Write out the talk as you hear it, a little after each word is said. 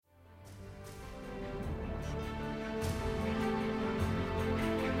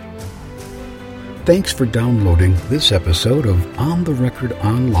Thanks for downloading this episode of On the Record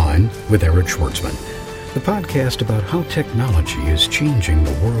Online with Eric Schwartzman, the podcast about how technology is changing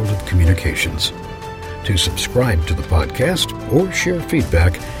the world of communications. To subscribe to the podcast or share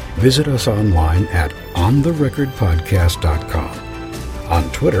feedback, visit us online at ontherecordpodcast.com,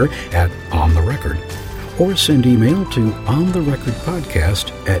 on Twitter at ontherecord, or send email to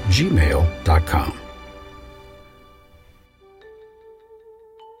ontherecordpodcast@gmail.com.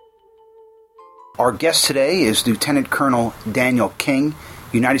 Our guest today is Lieutenant Colonel Daniel King,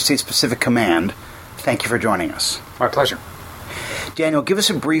 United States Pacific Command. Thank you for joining us. My pleasure. Daniel, give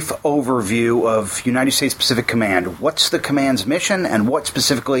us a brief overview of United States Pacific Command. What's the command's mission, and what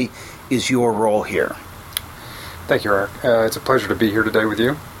specifically is your role here? Thank you, Eric. It's a pleasure to be here today with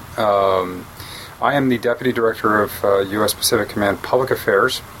you. I am the Deputy Director of U.S. Pacific Command Public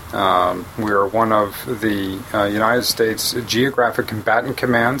Affairs. We are one of the United States Geographic Combatant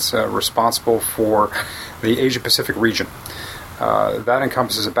Commands responsible for the Asia-Pacific region. That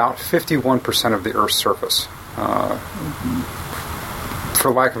encompasses about 51% of the Earth's surface.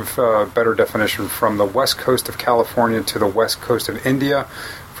 For lack of a better definition, from the west coast of California to the west coast of India,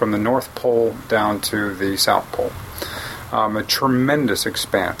 from the North Pole down to the South Pole. A tremendous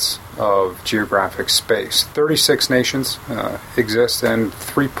expanse of geographic space. 36 nations exist and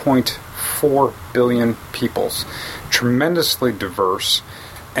 3.4 billion peoples. Tremendously diverse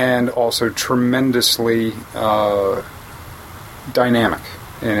and also tremendously dynamic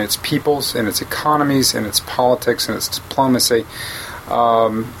in its peoples, in its economies, in its politics, in its diplomacy.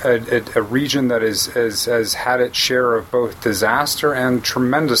 A region that has had its share of both disaster and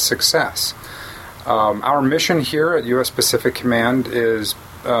tremendous success. Our mission here at U.S. Pacific Command is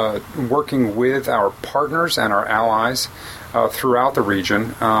working with our partners and our allies throughout the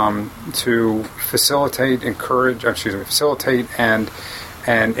region to facilitate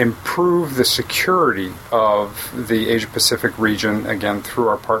and improve the security of the Asia-Pacific region, again, through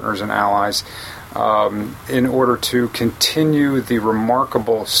our partners and allies, in order to continue the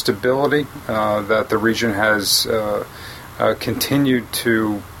remarkable stability that the region has continued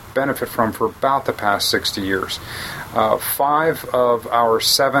to benefit from for about the past 60 years. 5 of our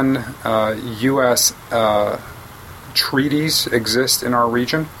 7 U.S. treaties exist in our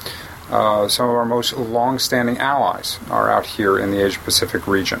region. Some of our most long-standing allies are out here in the Asia-Pacific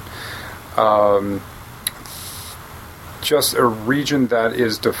region. Just a region that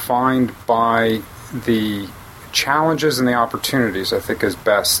is defined by the challenges and the opportunities, I think is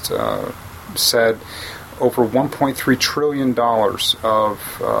best said. Over $1.3 trillion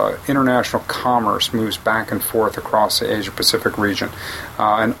of international commerce moves back and forth across the Asia-Pacific region.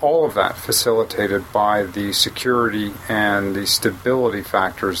 And all of that facilitated by the security and the stability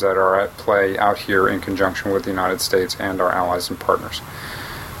factors that are at play out here in conjunction with the United States and our allies and partners.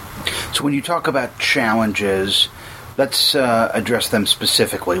 So when you talk about challenges, let's address them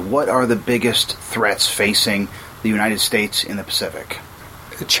specifically. What are the biggest threats facing the United States in the Pacific?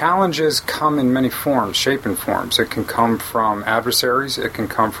 The challenges come in many forms, shape and forms. It can come from adversaries. It can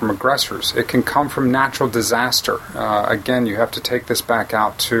come from aggressors. It can come from natural disaster. Again, you have to take this back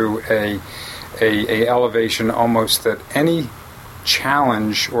out to a elevation almost that any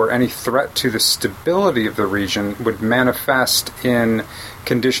challenge or any threat to the stability of the region would manifest in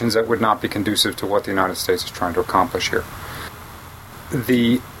conditions that would not be conducive to what the United States is trying to accomplish here.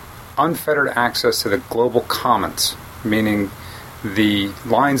 The unfettered access to the global commons, meaning the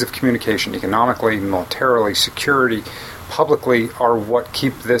lines of communication, economically, militarily, security, publicly, are what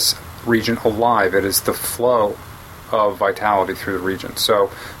keep this region alive. It is the flow of vitality through the region.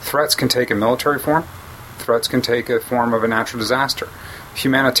 So threats can take a military form. Threats can take a form of a natural disaster,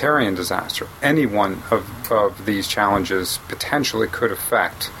 humanitarian disaster. Any one of these challenges potentially could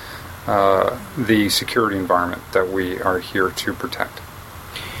affect the security environment that we are here to protect.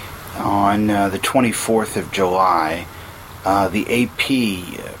 On the 24th of July, the AP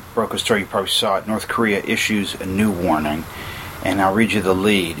broke a story, you probably saw it. North Korea issues a new warning, and I'll read you the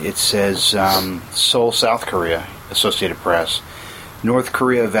lead. It says, Seoul, South Korea, Associated Press, North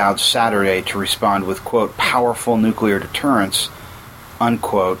Korea vowed Saturday to respond with, quote, powerful nuclear deterrence,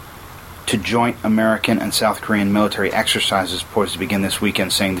 unquote, to joint American and South Korean military exercises poised to begin this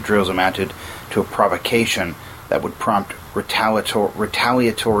weekend, saying the drills amounted to a provocation that would prompt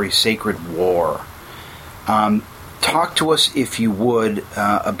retaliatory sacred war. Talk to us, if you would,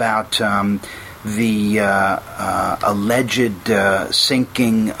 about the alleged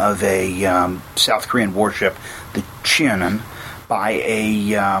sinking of a South Korean warship, the Cheonan, by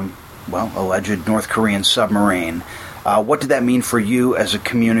a, alleged North Korean submarine. What did that mean for you as a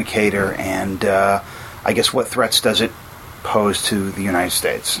communicator, and I guess what threats does it pose to the United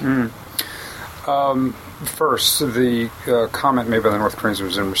States? First, the comment made by the North Koreans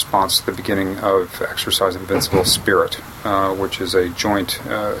was in response to the beginning of Exercise Invincible Spirit, which is a joint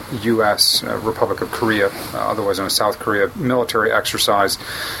U.S. Republic of Korea, otherwise known as South Korea, military exercise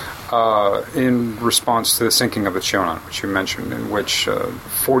in response to the sinking of the Cheonan, which you mentioned, in which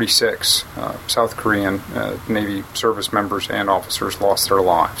 46 South Korean Navy service members and officers lost their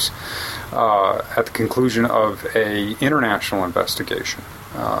lives. At the conclusion of an international investigation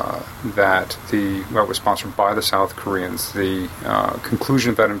that was sponsored by the South Koreans, the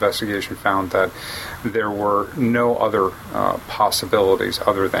conclusion of that investigation found that there were no other possibilities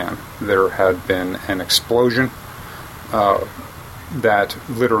other than there had been an explosion that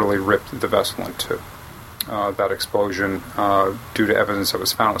literally ripped the vessel in two. That explosion, due to evidence that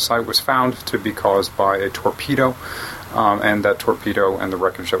was found at site, was found to be caused by a torpedo, and that torpedo and the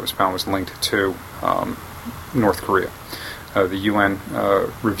wreckage that was found was linked to North Korea. The UN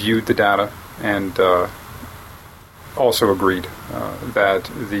reviewed the data and also agreed that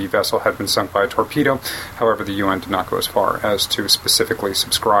the vessel had been sunk by a torpedo. However, the UN did not go as far as to specifically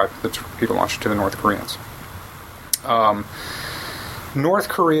subscribe the torpedo launch to the North Koreans. North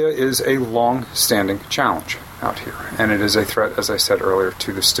Korea is a long-standing challenge out here, and it is a threat, as I said earlier,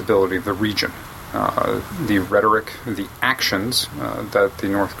 to the stability of the region. The rhetoric, the actions that the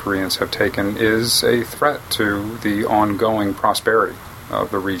North Koreans have taken is a threat to the ongoing prosperity of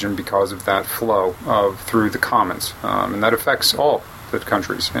the region because of that flow through the commons, and that affects all the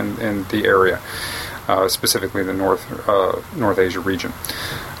countries in the area, specifically the North Asia region.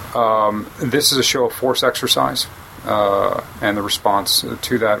 This is a show of force exercise. And the response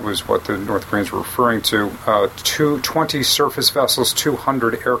to that was what the North Koreans were referring to, 20 surface vessels,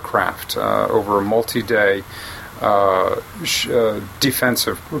 200 aircraft over a multi-day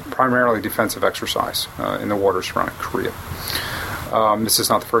primarily defensive exercise in the waters surrounding Korea. This is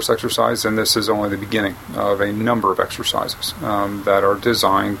not the first exercise, and this is only the beginning of a number of exercises that are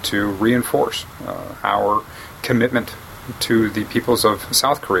designed to reinforce our commitment to the peoples of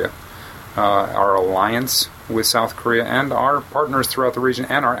South Korea, our alliance with South Korea, and our partners throughout the region,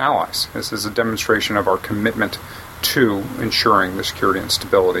 and our allies. This is a demonstration of our commitment to ensuring the security and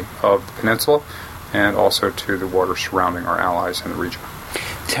stability of the peninsula, and also to the waters surrounding our allies in the region.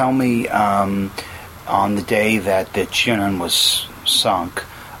 Tell me, on the day that the Cheonan was sunk,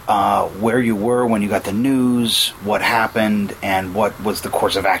 where you were when you got the news, what happened, and what was the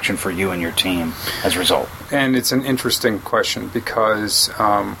course of action for you and your team as a result? And it's an interesting question because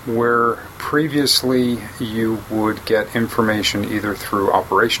where previously you would get information either through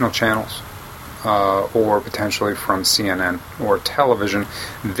operational channels or potentially from CNN or television,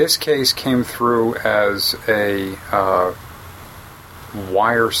 this case came through as a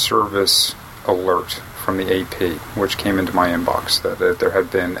wire service alert from the AP, which came into my inbox, that there had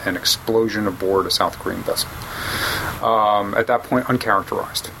been an explosion aboard a South Korean vessel. At that point,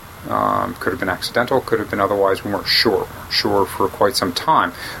 uncharacterized. Could have been accidental, could have been otherwise, we weren't sure for quite some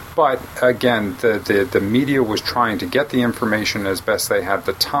time. But again, the media was trying to get the information as best they had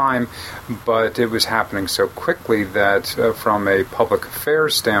the time, but it was happening so quickly that from a public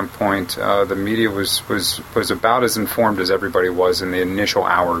affairs standpoint, the media was about as informed as everybody was in the initial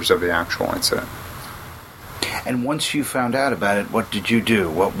hours of the actual incident. And once you found out about it, what did you do?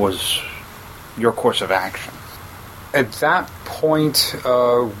 What was your course of action? At that point,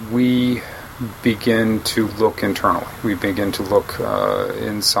 we begin to look internally. We begin to look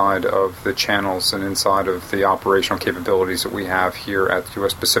inside of the channels and inside of the operational capabilities that we have here at the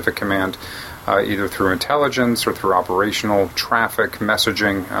U.S. Pacific Command, either through intelligence or through operational traffic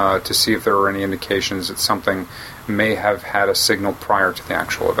messaging, to see if there are any indications that something may have had a signal prior to the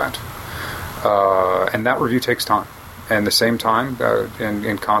actual event. And that review takes time. And at the same time,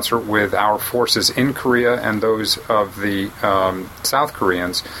 in concert with our forces in Korea and those of the South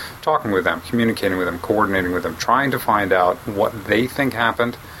Koreans, talking with them, communicating with them, coordinating with them, trying to find out what they think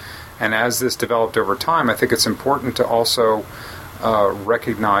happened. And as this developed over time, I think it's important to also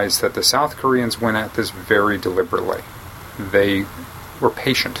recognize that the South Koreans went at this very deliberately. They were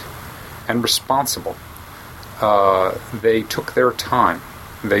patient and responsible. They took their time.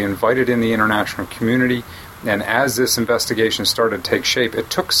 They invited in the international community, and as this investigation started to take shape, it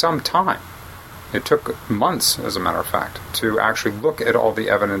took some time. It took months, as a matter of fact, to actually look at all the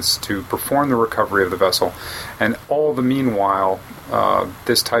evidence, to perform the recovery of the vessel, and all the meanwhile,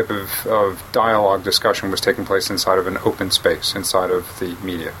 this type of dialogue, discussion was taking place inside of an open space, inside of the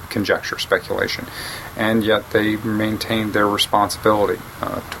media, conjecture, speculation, and yet they maintained their responsibility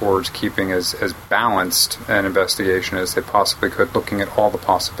towards keeping as balanced an investigation as they possibly could, looking at all the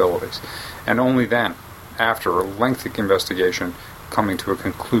possibilities. And only then, after a lengthy investigation, coming to a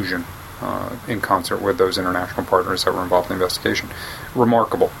conclusion in concert with those international partners that were involved in the investigation.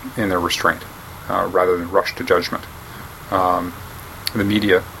 Remarkable in their restraint, rather than rush to judgment. The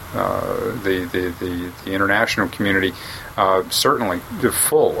media, the international community, certainly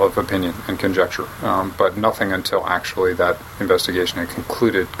full of opinion and conjecture, but nothing until actually that investigation had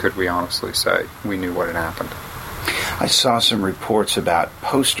concluded could we honestly say we knew what had happened. I saw some reports about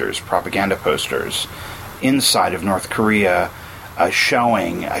posters, propaganda posters, inside of North Korea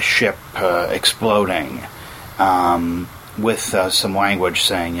showing a ship exploding with some language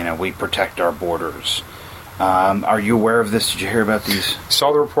saying, we protect our borders. Are you aware of this? Did you hear about these?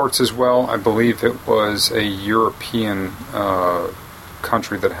 Saw the reports as well. I believe it was a European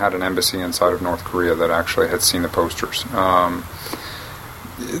country that had an embassy inside of North Korea that actually had seen the posters.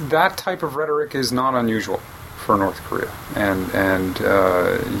 That type of rhetoric is not unusual for North Korea, and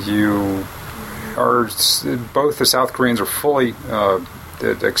you are both the South Koreans are fully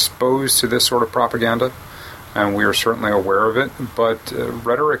exposed to this sort of propaganda, and we are certainly aware of it. But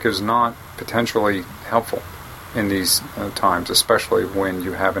rhetoric is not potentially helpful in these times, especially when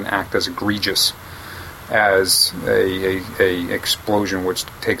you have an act as egregious as a explosion which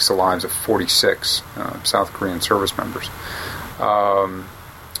takes the lives of 46 South Korean service members.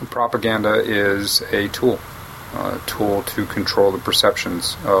 Propaganda is a tool to control the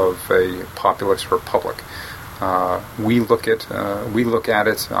perceptions of a populace or public. We look at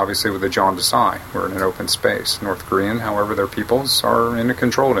it obviously with a jaundiced eye. We're in an open space. North Korean, however, their peoples are in a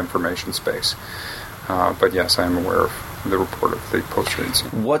controlled information space. But yes, I am aware of the report of the poster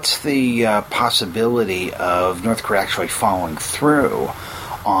incident. What's the possibility of North Korea actually following through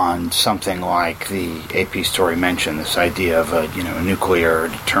on something like the AP story mentioned, this idea of a nuclear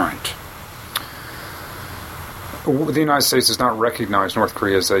deterrent? The United States does not recognize North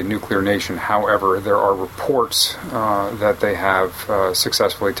Korea as a nuclear nation. However, there are reports that they have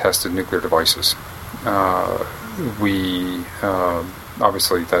successfully tested nuclear devices.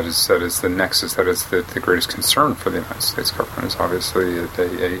 Obviously, that is the nexus. That is the greatest concern for the United States government. Is obviously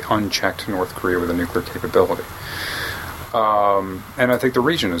a unchecked North Korea with a nuclear capability, and I think the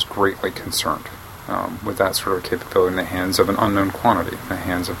region is greatly concerned with that sort of capability in the hands of an unknown quantity, in the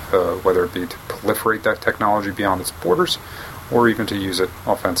hands of whether it be to proliferate that technology beyond its borders, or even to use it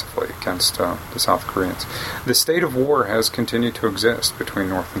offensively against the South Koreans. The state of war has continued to exist between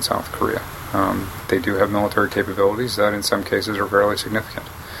North and South Korea. They do have military capabilities that in some cases are fairly significant.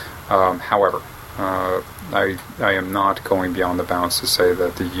 However, I am not going beyond the bounds to say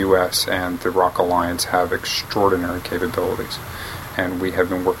that the U.S. and the ROK Alliance have extraordinary capabilities, and we have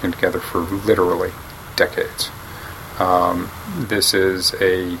been working together for literally decades. This is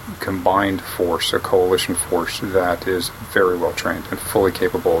a combined force, a coalition force that is very well trained and fully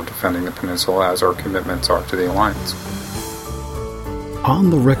capable of defending the peninsula, as our commitments are to the alliance.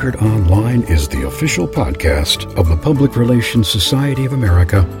 On the Record Online is the official podcast of the Public Relations Society of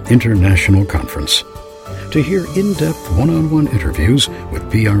America International Conference. To hear in-depth one-on-one interviews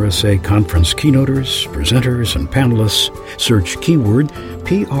with PRSA conference keynoters, presenters, and panelists, search keyword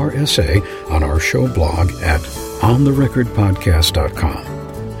PRSA on our show blog at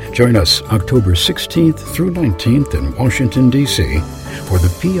ontherecordpodcast.com. Join us October 16th through 19th in Washington, D.C. for the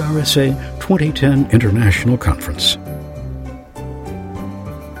PRSA 2010 International Conference.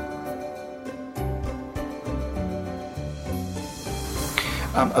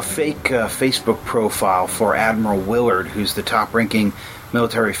 A fake Facebook profile for Admiral Willard, who's the top-ranking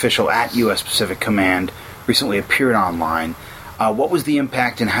military official at U.S. Pacific Command, recently appeared online. What was the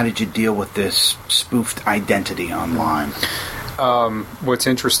impact, and how did you deal with this spoofed identity online? What's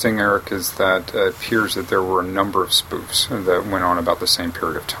interesting, Eric, is that it appears that there were a number of spoofs that went on about the same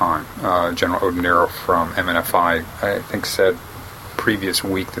period of time. General Odenero from MNFI, I think, said previous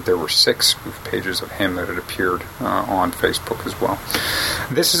week that there were 6 spoof pages of him that had appeared on Facebook as well.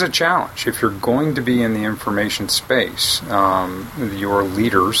 This is a challenge. If you're going to be in the information space, your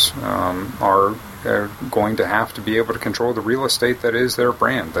leaders are going to have to be able to control the real estate that is their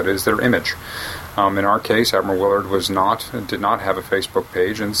brand, that is their image. In our case, Admiral Willard did not have a Facebook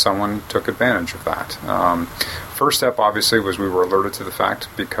page, and someone took advantage of that. First step, obviously, was we were alerted to the fact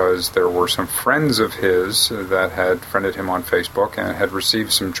because there were some friends of his that had friended him on Facebook and had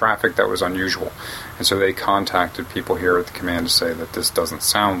received some traffic that was unusual. And so they contacted people here at the command to say that this doesn't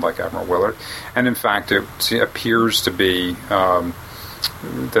sound like Admiral Willard. And in fact, it appears to be the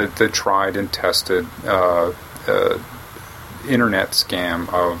tried and tested internet scam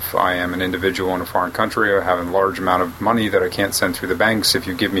of I am an individual in a foreign country, I have a large amount of money that I can't send through the banks. If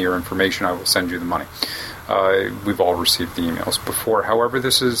you give me your information, I will send you the money. We've all received the emails before. However,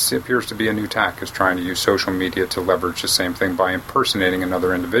 this appears to be a new tack, is trying to use social media to leverage the same thing by impersonating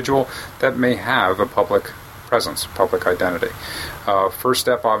another individual that may have a public presence, public identity. First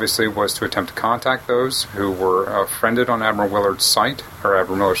step, obviously, was to attempt to contact those who were friended on Admiral Willard's site, or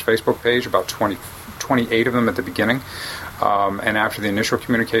Admiral Miller's Facebook page, about 28 of them at the beginning. And after the initial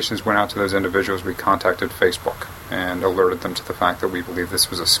communications went out to those individuals, we contacted Facebook and alerted them to the fact that we believe this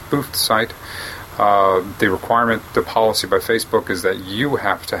was a spoofed site. The requirement, the policy by Facebook is that you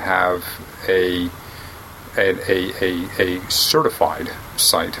have to have a certified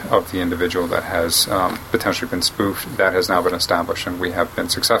site of the individual that has potentially been spoofed. That has now been established, and we have been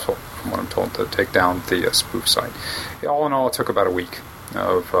successful, from what I'm told, to take down the spoof site. All in all, it took about a week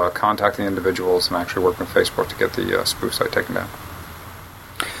of contacting individuals and actually working with Facebook to get the spoof site taken down.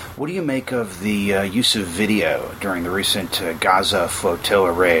 What do you make of the use of video during the recent Gaza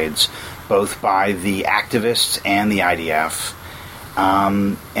flotilla raids, both by the activists and the IDF?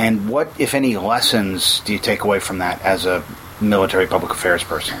 And what, if any, lessons do you take away from that as a military public affairs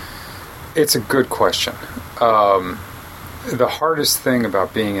person? It's a good question. The hardest thing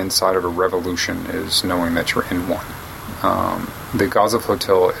about being inside of a revolution is knowing that you're in one. The Gaza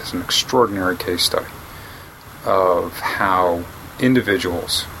flotilla is an extraordinary case study of how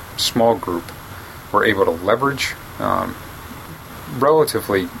individuals, small group, were able to leverage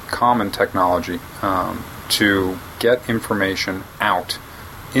relatively common technology to get information out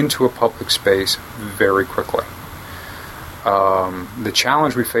into a public space very quickly. The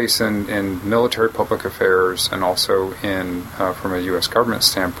challenge we face in military public affairs and also in from a U.S. government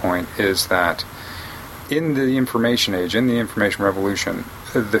standpoint is that in the information age, in the information revolution,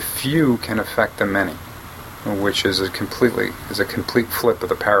 the few can affect the many, which is a complete flip of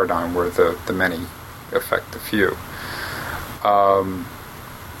the paradigm where the many affect the few.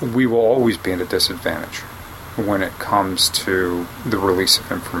 We will always be at a disadvantage when it comes to the release of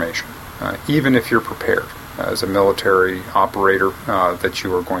information, even if you're prepared as a military operator that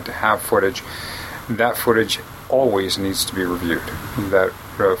you are going to have footage. That footage always needs to be reviewed. That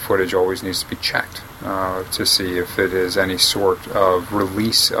footage always needs to be checked to see if it is any sort of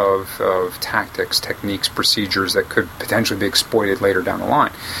release of tactics, techniques, procedures that could potentially be exploited later down the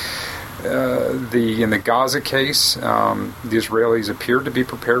line. In the Gaza case, the Israelis appeared to be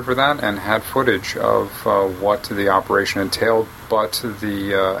prepared for that and had footage of what the operation entailed, but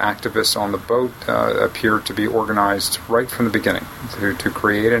the activists on the boat appeared to be organized right from the beginning to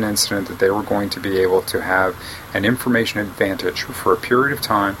create an incident that they were going to be able to have an information advantage for a period of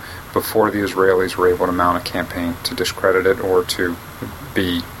time before the Israelis were able to mount a campaign to discredit it or to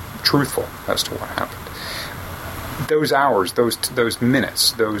be truthful as to what happened. Those hours, those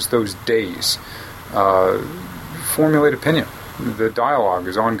minutes, those days formulate opinion. The dialogue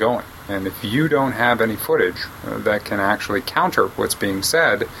is ongoing, and if you don't have any footage that can actually counter what's being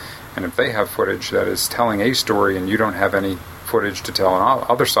said, and if they have footage that is telling a story and you don't have any footage to tell an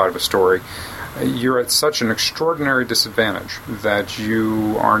other side of a story, you're at such an extraordinary disadvantage that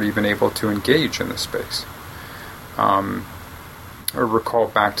you aren't even able to engage in this space. I recall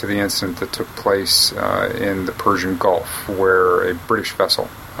back to the incident that took place in the Persian Gulf, where a British vessel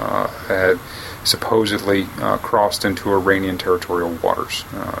had supposedly crossed into Iranian territorial waters.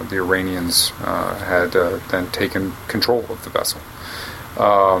 The Iranians had then taken control of the vessel.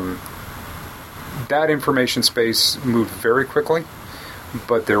 That information space moved very quickly,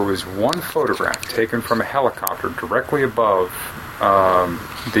 but there was one photograph taken from a helicopter directly above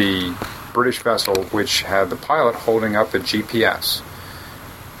the British vessel, which had the pilot holding up a GPS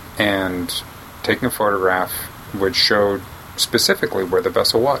and taking a photograph which showed specifically where the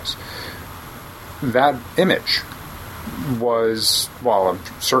vessel was. That image was, while it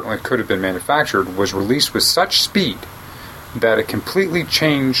certainly could have been manufactured, was released with such speed that it completely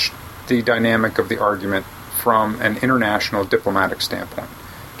changed the dynamic of the argument from an international diplomatic standpoint.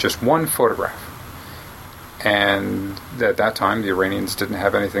 Just one photograph. And at that time, the Iranians didn't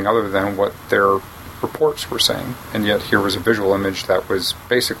have anything other than what their reports were saying, and yet here was a visual image that was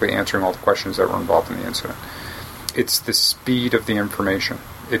basically answering all the questions that were involved in the incident. It's the speed of the information.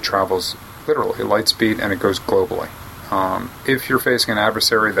 It travels literally light speed, and it goes globally. If you're facing an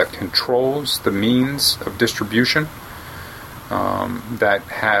adversary that controls the means of distribution, that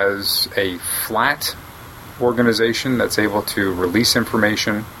has a flat organization that's able to release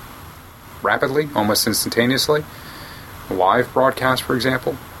information rapidly, almost instantaneously, live broadcast, for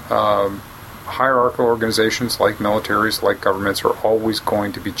example, hierarchical organizations like militaries, like governments, are always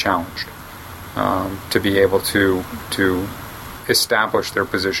going to be challenged to be able to establish their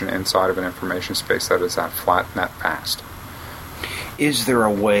position inside of an information space that is that flat and that fast. Is there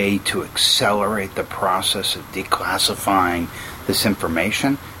a way to accelerate the process of declassifying this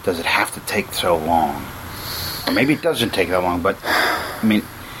information? Does it have to take so long? Or maybe it doesn't take that long, but, I mean,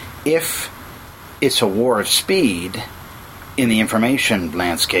 if it's a war of speed in the information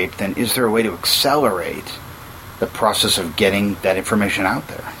landscape, then is there a way to accelerate the process of getting that information out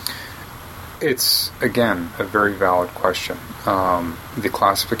there? It's, again, a very valid question. The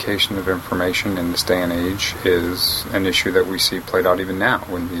classification of information in this day and age is an issue that we see played out even now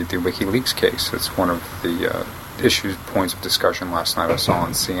in the WikiLeaks case. It's one of the points of discussion last night I saw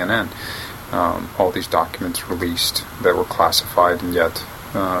on CNN. All these documents released that were classified and yet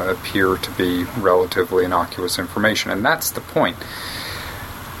appear to be relatively innocuous information. And that's the point.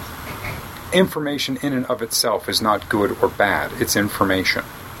 Information in and of itself is not good or bad. It's information.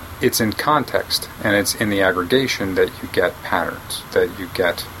 It's in context, and it's in the aggregation that you get patterns, that you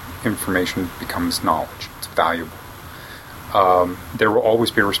get information becomes knowledge. It's valuable. There will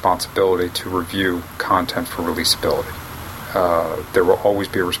always be a responsibility to review content for releasability. There will always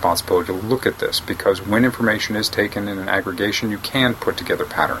be a responsibility to look at this, because when information is taken in an aggregation, you can put together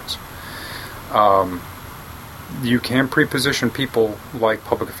patterns. You can preposition people like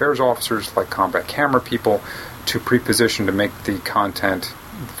public affairs officers, like combat camera people, to preposition to make the content,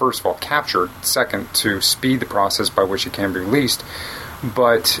 first of all, captured, second, to speed the process by which it can be released,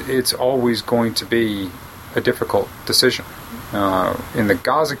 but it's always going to be a difficult decision. In the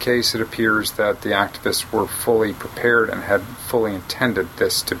Gaza case, it appears that the activists were fully prepared and had fully intended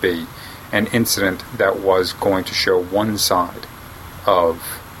this to be an incident that was going to show one side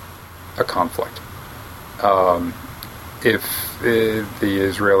of a conflict. If the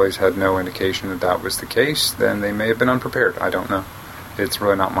Israelis had no indication that that was the case, then they may have been unprepared. I don't know. It's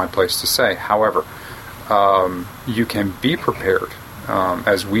really not my place to say. However, you can be prepared,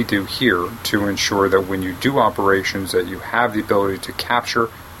 as we do here, to ensure that when you do operations that you have the ability to capture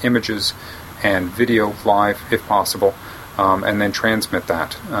images and video live, if possible, and then transmit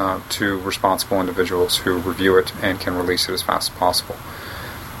that to responsible individuals who review it and can release it as fast as possible.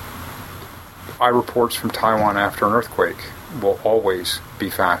 Reports from Taiwan after an earthquake will always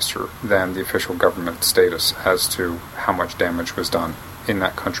be faster than the official government status as to how much damage was done in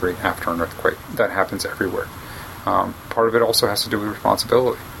that country after an earthquake. That happens everywhere. Part of it also has to do with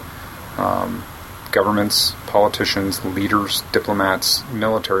responsibility. Governments, politicians, leaders, diplomats,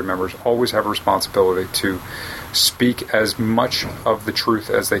 military members always have a responsibility to speak as much of the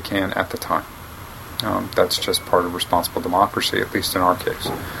truth as they can at the time. That's just part of responsible democracy, at least in our case.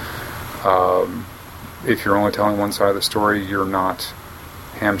 If you're only telling one side of the story, you're not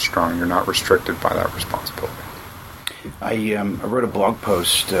hamstrung, you're not restricted by that responsibility. I wrote a blog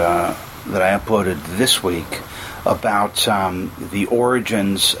post that I uploaded this week about the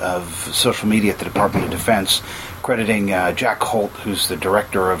origins of social media at the Department of Defense, crediting Jack Holt, who's the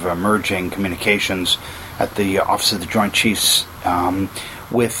Director of Emerging Communications at the Office of the Joint Chiefs,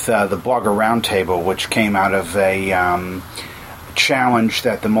 with the Blogger Roundtable, which came out of a challenge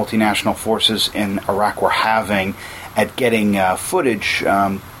that the multinational forces in Iraq were having at getting footage,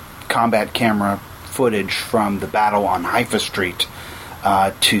 combat camera footage from the battle on Haifa Street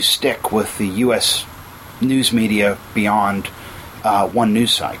to stick with the U.S. news media beyond one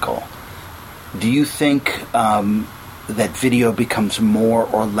news cycle. Do you think that video becomes more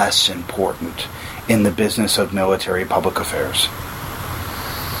or less important in the business of military public affairs?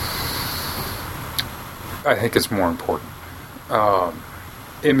 I think it's more important.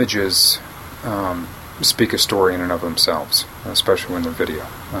 Images speak a story in and of themselves, especially when they're video.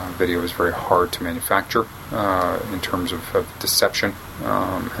 Video is very hard to manufacture in terms of deception,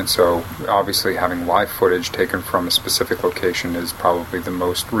 and so obviously having live footage taken from a specific location is probably the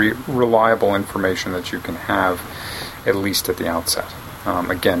most reliable information that you can have, at least at the outset.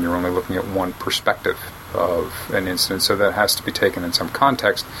 Again, you're only looking at one perspective of an incident, so that has to be taken in some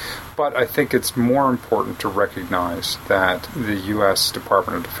context. But I think it's more important to recognize that the U.S.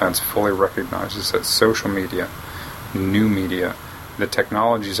 Department of Defense fully recognizes that social media, new media, the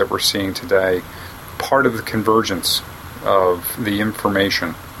technologies that we're seeing today, part of the convergence of the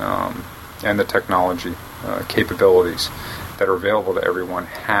information and the technology capabilities that are available to everyone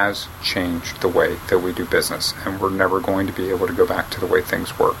has changed the way that we do business, and we're never going to be able to go back to the way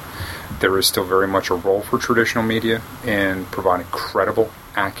things were. There is still very much a role for traditional media in providing credible,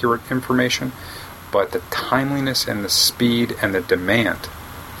 accurate information, but the timeliness and the speed and the demand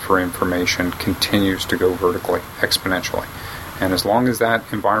for information continues to go vertically, exponentially. And as long as that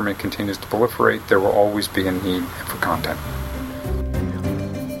environment continues to proliferate, there will always be a need for content.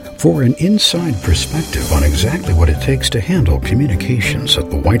 For an inside perspective on exactly what it takes to handle communications at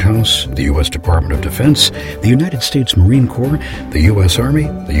the White House, the U.S. Department of Defense, the United States Marine Corps, the U.S. Army,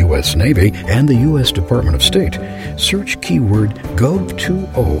 the U.S. Navy, and the U.S. Department of State, search keyword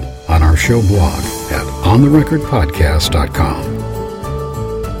GOV20 on our show blog at ontherecordpodcast.com.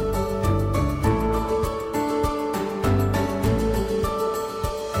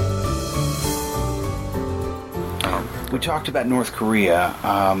 We talked about North Korea,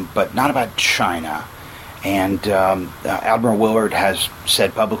 but not about China. And Admiral Willard has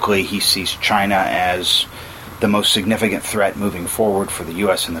said publicly he sees China as the most significant threat moving forward for the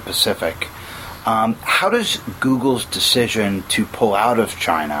U.S. in the Pacific. How does Google's decision to pull out of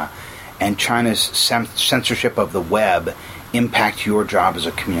China and China's censorship of the web impact your job as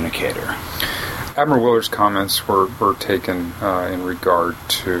a communicator? Admiral Willard's comments were taken in regard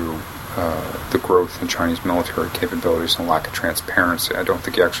to the growth in Chinese military capabilities and lack of transparency. I don't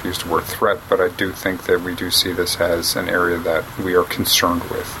think he actually used the word threat, but I do think that we do see this as an area that we are concerned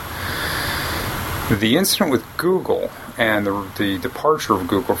with. The incident with Google and the departure of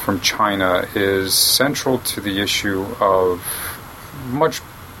Google from China is central to the issue of much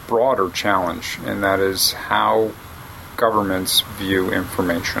broader challenge, and that is how governments view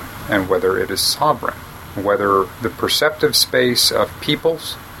information and whether it is sovereign, whether the perceptive space of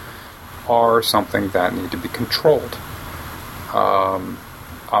peoples are something that need to be controlled.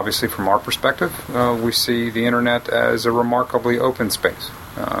 Obviously, from our perspective, we see the internet as a remarkably open space.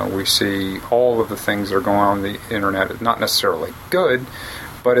 We see all of the things that are going on the internet, not necessarily good,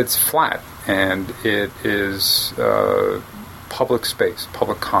 but it's flat, and it is public space,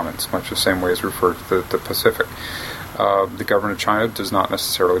 public commons, much the same way as referred to the Pacific. The government of China does not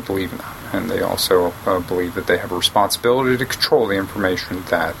necessarily believe in that, and they also believe that they have a responsibility to control the information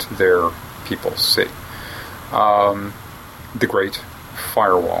that their people see. The Great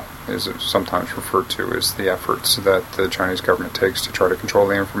Firewall is sometimes referred to as the efforts that the Chinese government takes to try to control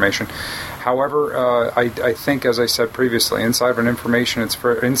the information. However, I think, as I said previously, inside of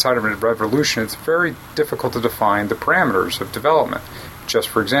a revolution, it's very difficult to define the parameters of development. Just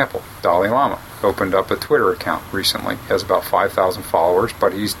for example, Dalai Lama opened up a Twitter account recently. He has about 5,000 followers,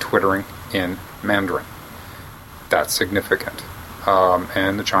 but he's twittering in Mandarin. That's significant.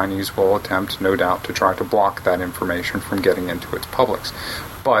 And the Chinese will attempt, no doubt, to try to block that information from getting into its publics.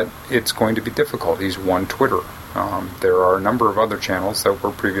 But it's going to be difficult. He's one Twitterer. There are a number of other channels that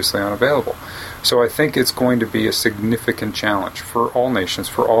were previously unavailable. So I think it's going to be a significant challenge for all nations,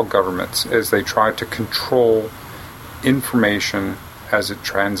 for all governments, as they try to control information as it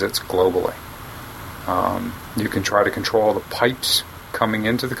transits globally. You can try to control the pipes coming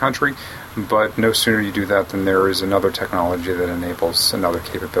into the country, but no sooner you do that than there is another technology that enables another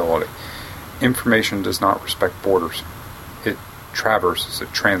capability. Information does not respect borders. It traverses,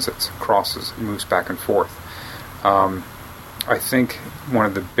 it transits, crosses, it moves back and forth. I think one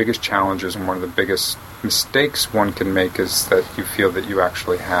of the biggest challenges and one of the biggest mistakes one can make is that you feel that you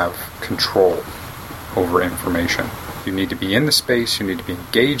actually have control over information. You need to be in the space, you need to be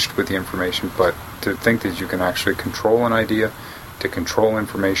engaged with the information, but to think that you can actually control an idea, to control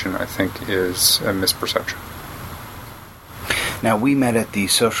information, I think is a misperception. Now, we met at the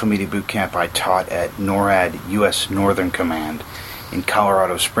social media boot camp I taught at NORAD U.S. Northern Command in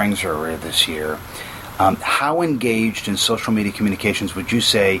Colorado Springs earlier this year. How engaged in social media communications would you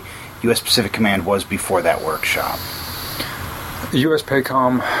say U.S. Pacific Command was before that workshop? The U.S.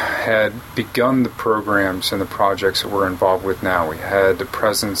 PACOM had begun the programs and the projects that we're involved with now. We had a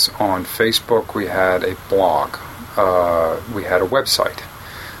presence on Facebook. We had a blog. We had a website.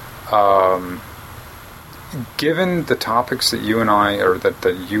 Given the topics that you and I, or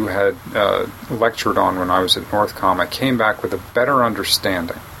that you had lectured on when I was at Northcom, I came back with a better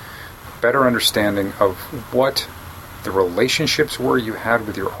understanding of what the relationships were you had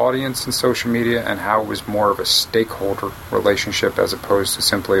with your audience in social media and how it was more of a stakeholder relationship as opposed to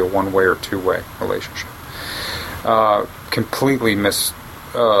simply a one-way or two-way relationship. Completely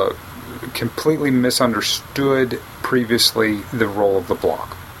misunderstood previously the role of the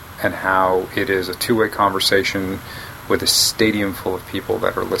blog and how it is a two-way conversation with a stadium full of people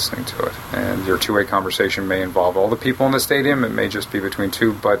that are listening to it. And your two-way conversation may involve all the people in the stadium, it may just be between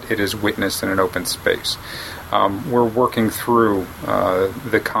two, but it is witnessed in an open space. We're working through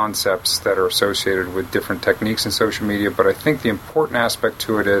the concepts that are associated with different techniques in social media, but I think the important aspect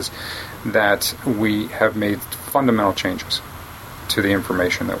to it is that we have made fundamental changes to the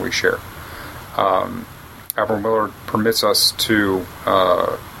information that we share. Admiral Willard permits us to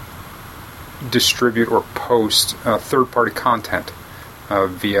distribute or post third-party content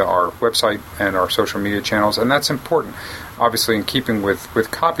via our website and our social media channels, and that's important. obviously in keeping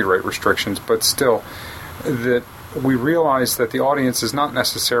with copyright restrictions, but still, that we realize that the audience is not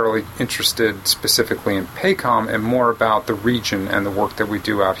necessarily interested specifically in PACOM and more about the region and the work that we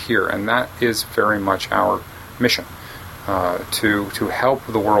do out here. And that is very much our mission, to help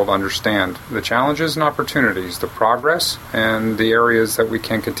the world understand the challenges and opportunities, the progress, and the areas that we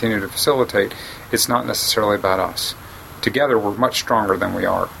can continue to facilitate. It's not necessarily about us. Together, we're much stronger than we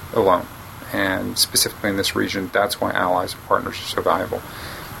are alone. And specifically in this region, that's why allies and partners are so valuable.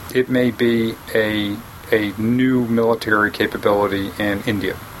 It may be a new military capability in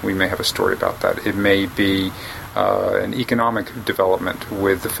India. We may have a story about that. It may be an economic development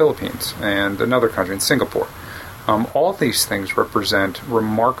with the Philippines and another country in Singapore. All these things represent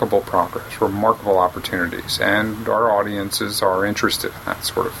remarkable progress, remarkable opportunities, and our audiences are interested in that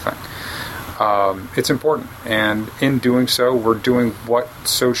sort of thing. It's important, and in doing so, we're doing what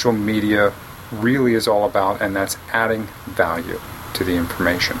social media really is all about, and that's adding value to the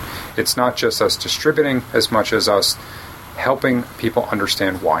information. It's not just us distributing as much as us helping people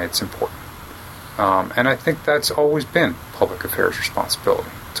understand why it's important. And I think that's always been public affairs responsibility.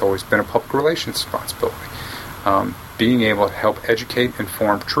 It's always been a public relations responsibility. Being able to help educate,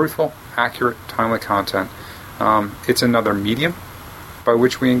 inform, truthful, accurate, timely content. It's another medium by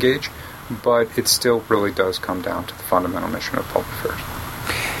which we engage, but it still really does come down to the fundamental mission of public affairs.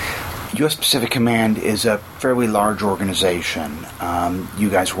 U.S. Pacific Command is a fairly large organization. You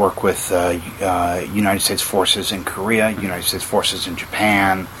guys work with United States forces in Korea, United States forces in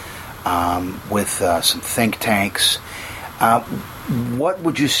Japan, with some think tanks. What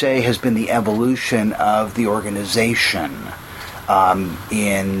would you say has been the evolution of the organization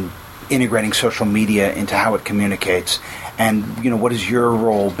in integrating social media into how it communicates? And, what has your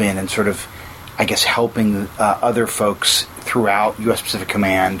role been in sort of, I guess, helping other folks throughout U.S. Pacific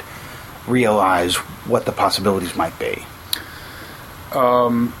Command realize what the possibilities might be?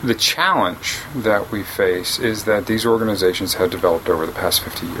 The challenge that we face is that these organizations have developed over the past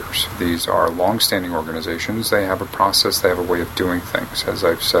 50 years. These are long-standing organizations. They have a process. They have a way of doing things. As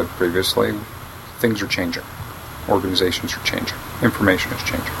I've said previously, things are changing. Organizations are changing. Information is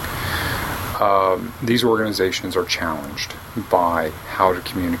changing. These organizations are challenged by how to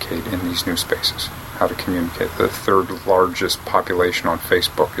communicate in these new spaces, how to communicate. The third largest population on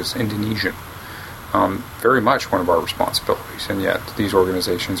Facebook is Indonesian. Very much one of our responsibilities, and yet these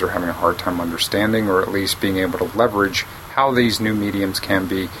organizations are having a hard time understanding, or at least being able to leverage how these new mediums can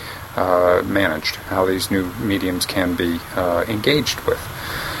be managed, how these new mediums can be engaged with.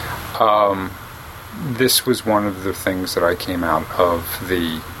 This was one of the things that I came out of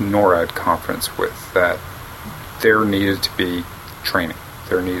the NORAD conference with, that there needed to be training,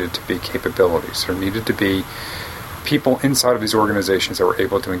 there needed to be capabilities, there needed to be people inside of these organizations that were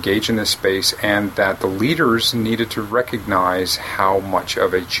able to engage in this space, and that the leaders needed to recognize how much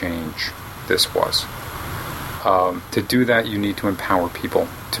of a change this was. To do that, you need to empower people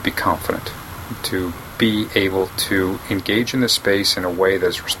to be confident, to be able to engage in this space in a way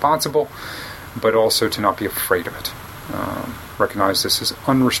that's responsible, but also to not be afraid of it. Recognize this as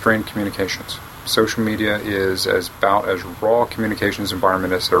unrestrained communications. Social media is about as raw communications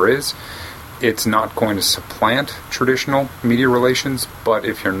environment as there is. It's not going to supplant traditional media relations, but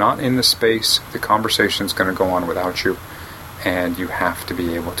if you're not in the space, the conversation is going to go on without you, and you have to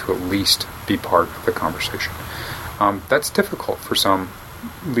be able to at least be part of the conversation. That's difficult for some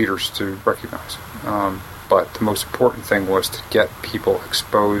leaders to recognize. But the most important thing was to get people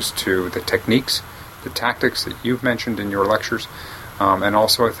exposed to the techniques, the tactics that you've mentioned in your lectures, and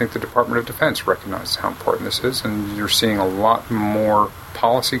also I think the Department of Defense recognizes how important this is, and you're seeing a lot more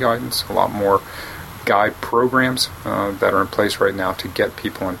policy guidance, a lot more guide programs that are in place right now to get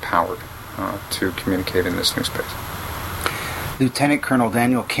people empowered to communicate in this new space. Lieutenant Colonel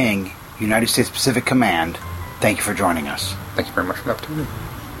Daniel King, United States Pacific Command, thank you for joining us. Thank you very much for the opportunity.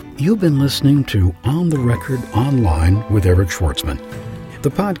 You've been listening to On the Record Online with Eric Schwartzman, the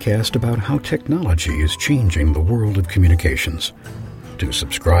podcast about how technology is changing the world of communications. To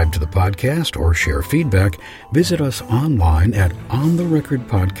subscribe to the podcast or share feedback, visit us online at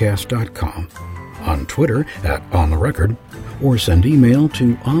ontherecordpodcast.com, on Twitter at ontherecord, or send email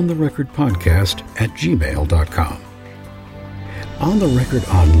to ontherecordpodcast@gmail.com. On the Record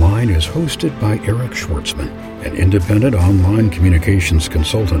Online is hosted by Eric Schwartzman, an independent online communications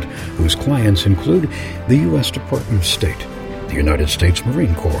consultant whose clients include the U.S. Department of State, the United States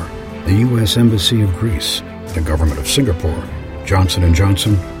Marine Corps, the U.S. Embassy of Greece, the Government of Singapore, Johnson &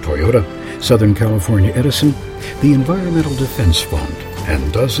 Johnson, Toyota, Southern California Edison, the Environmental Defense Fund,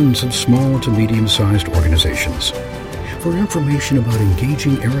 and dozens of small to medium-sized organizations. For information about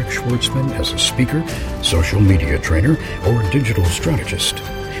engaging Eric Schwartzman as a speaker, social media trainer, or digital strategist,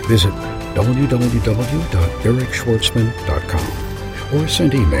 visit www.ericschwartzman.com or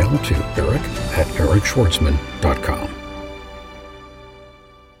send email to eric@ericschwartzman.com.